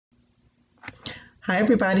Hi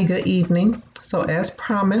everybody, good evening. So as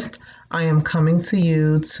promised, I am coming to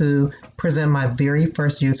you to present my very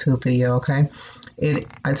first YouTube video, okay?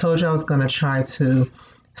 I told you I was going to try to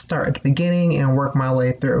start at the beginning and work my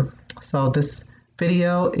way through. So this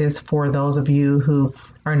video is for those of you who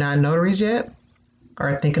are not notaries yet,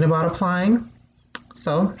 are thinking about applying.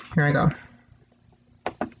 So here I go.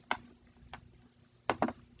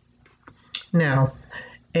 Now,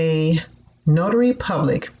 a notary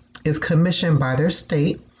public is commissioned by their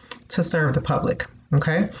state to serve the public,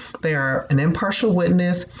 okay? They are an impartial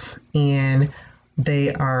witness and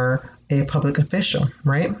they are a public official,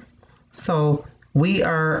 right? So we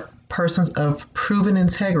are persons of proven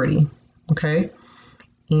integrity, okay?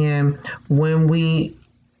 And when we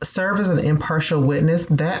serve as an impartial witness,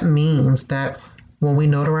 that means that when we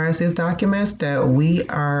notarize these documents, that we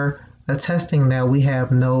are attesting that we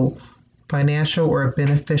have no financial or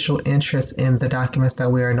beneficial interest in the documents that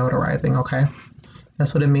we are notarizing, okay?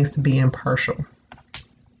 That's what it means to be impartial.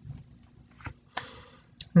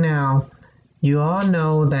 Now, you all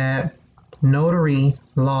know that notary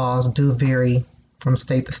laws do vary from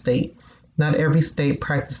state to state. Not every state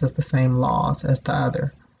practices the same laws as the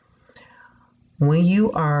other. When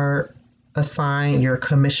you are assigned your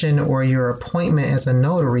commission or your appointment as a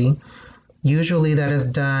notary, usually that is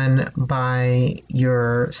done by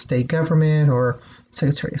your state government or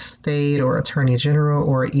Secretary of State or Attorney General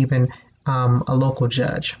or even a local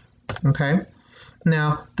judge, okay?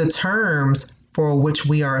 Now, the terms for which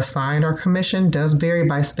we are assigned our commission does vary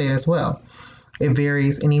by state as well. It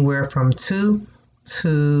varies anywhere from 2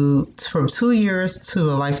 years to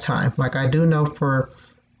a lifetime. Like I do know for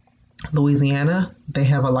Louisiana, they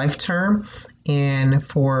have a life term. And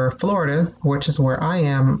for Florida, which is where I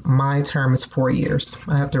am, my term is 4 years.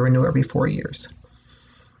 I have to renew every 4 years.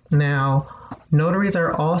 Now, notaries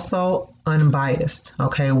are also unbiased,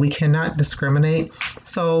 okay? We cannot discriminate.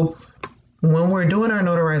 So when we're doing our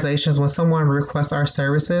notarizations, when someone requests our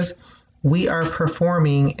services, we are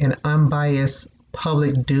performing an unbiased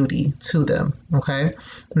public duty to them, okay?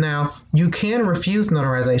 Now, you can refuse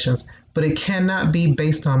notarizations, but it cannot be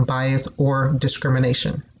based on bias or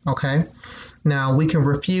discrimination, okay? Now, we can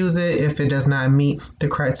refuse it if it does not meet the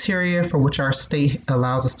criteria for which our state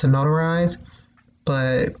allows us to notarize,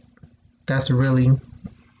 but that's really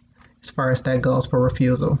as far as that goes for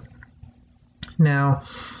refusal. Now,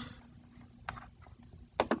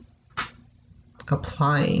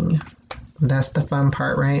 applying, that's the fun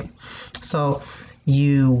part, right? So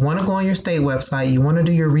you want to go on your state website, you want to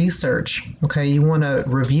do your research, okay? You want to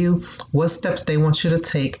review what steps they want you to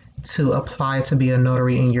take to apply to be a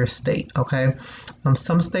notary in your state, okay?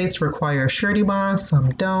 Some states require a surety bond,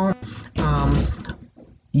 some don't.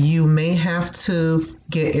 You may have to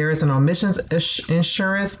get errors and omissions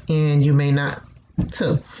insurance, and you may not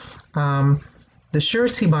too. The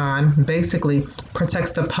surety bond basically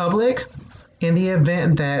protects the public in the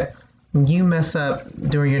event that you mess up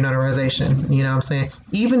during your notarization, you know what I'm saying?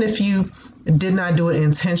 Even if you did not do it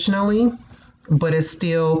intentionally, but it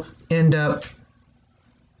still end up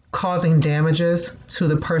causing damages to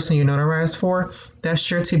the person you notarized for, that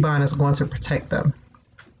surety bond is going to protect them.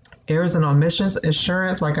 Errors and omissions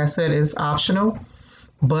insurance, like I said, is optional,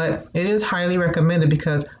 but it is highly recommended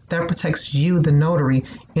because that protects you, the notary,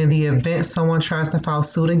 in the event someone tries to file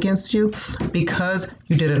suit against you because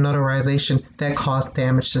you did a notarization that caused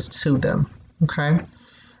damages to them, okay?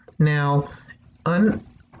 Now,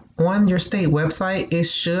 on your state website, it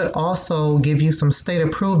should also give you some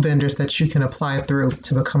state-approved vendors that you can apply through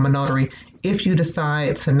to become a notary if you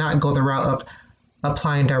decide to not go the route of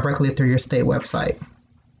applying directly through your state website.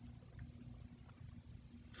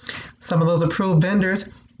 Some of those approved vendors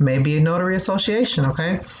may be a notary association,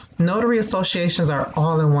 okay? Notary associations are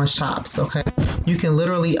all in one shops, okay? You can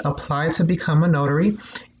literally apply to become a notary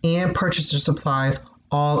and purchase your supplies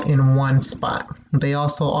all in one spot. They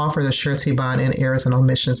also offer the surety bond and errors and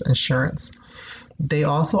omissions insurance. They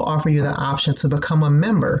also offer you the option to become a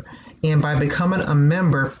member. And by becoming a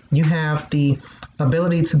member, you have the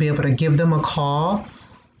ability to be able to give them a call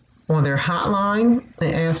on their hotline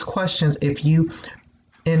and ask questions if you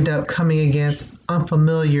end up coming against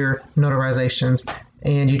unfamiliar notarizations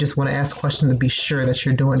and you just want to ask questions to be sure that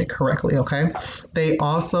you're doing it correctly, okay? They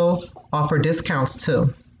also offer discounts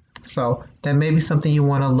too. So that may be something you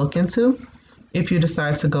want to look into if you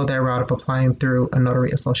decide to go that route of applying through a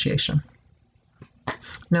notary association.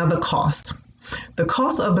 Now, the cost. The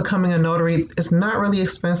cost of becoming a notary is not really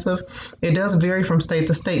expensive. It does vary from state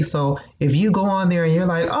to state. So if you go on there and you're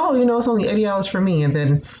like, oh, you know, it's only $80 for me, and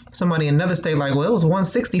then somebody in another state like, well, it was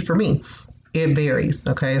 $160 for me. It varies,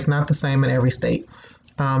 okay? It's not the same in every state.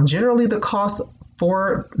 Generally, the cost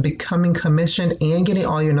for becoming commissioned and getting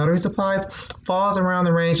all your notary supplies falls around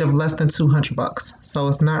the range of less than $200. So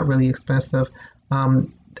it's not really expensive.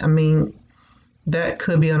 I mean, that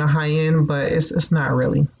could be on a high end, but it's not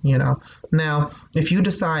really, you know. Now, if you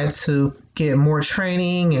decide to get more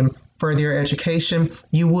training and further your education,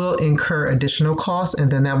 you will incur additional costs,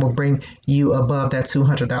 and then that will bring you above that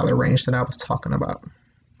 $200 range that I was talking about.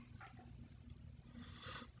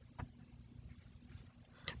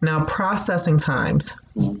 Now, processing times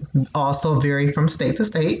also vary from state to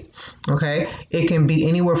state, okay? It can be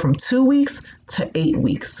anywhere from 2 weeks to 8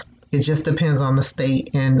 weeks. It just depends on the state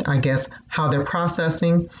and I guess how they're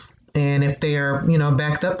processing and if they're, you know,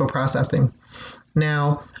 backed up or processing.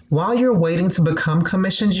 Now, while you're waiting to become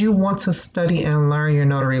commissioned, you want to study and learn your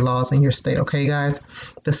notary laws in your state, okay, guys?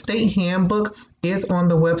 The state handbook is on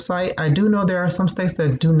the website. I do know there are some states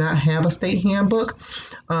that do not have a state handbook.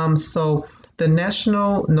 So the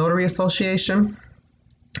National Notary Association,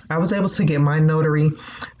 I was able to get my notary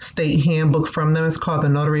state handbook from them. It's called the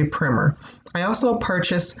Notary Primer. I also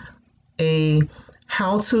purchased a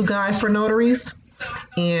how-to guide for notaries,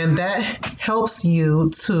 and that helps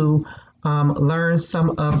you to learn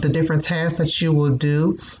some of the different tasks that you will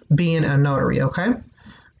do being a notary, okay?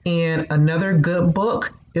 And another good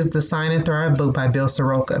book is the Sign and Thrive book by Bill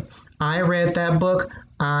Soroka. I read that book.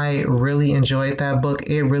 I really enjoyed that book.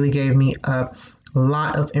 It really gave me a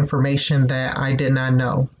lot of information that I did not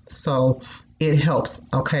know. So it helps,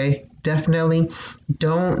 okay? Definitely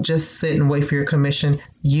don't just sit and wait for your commission.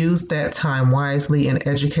 Use that time wisely and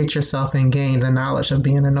educate yourself and gain the knowledge of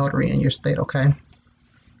being a notary in your state, okay?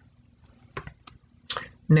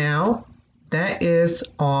 Now, that is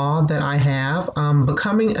all that I have.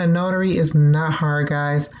 Becoming a notary is not hard,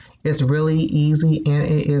 guys. It's really easy and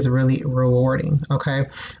it is really rewarding, okay?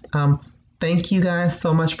 Thank you guys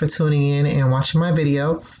so much for tuning in and watching my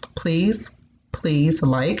video. Please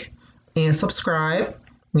like and subscribe.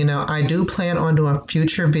 You know, I do plan on doing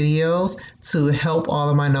future videos to help all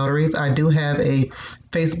of my notaries. I do have a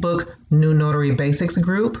Facebook New Notary Basics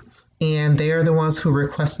group, and they are the ones who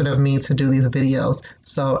requested of me to do these videos.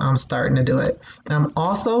 So I'm starting to do it.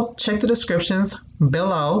 Also, check the descriptions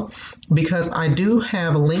below because I do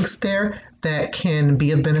have links there that can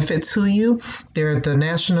be of benefit to you. They're the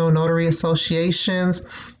National Notary Associations.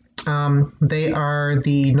 They are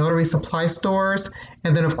the notary supply stores.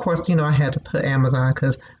 And then, of course, you know, I had to put Amazon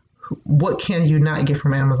because what can you not get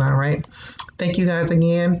from Amazon, right? Thank you guys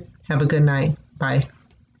again. Have a good night. Bye.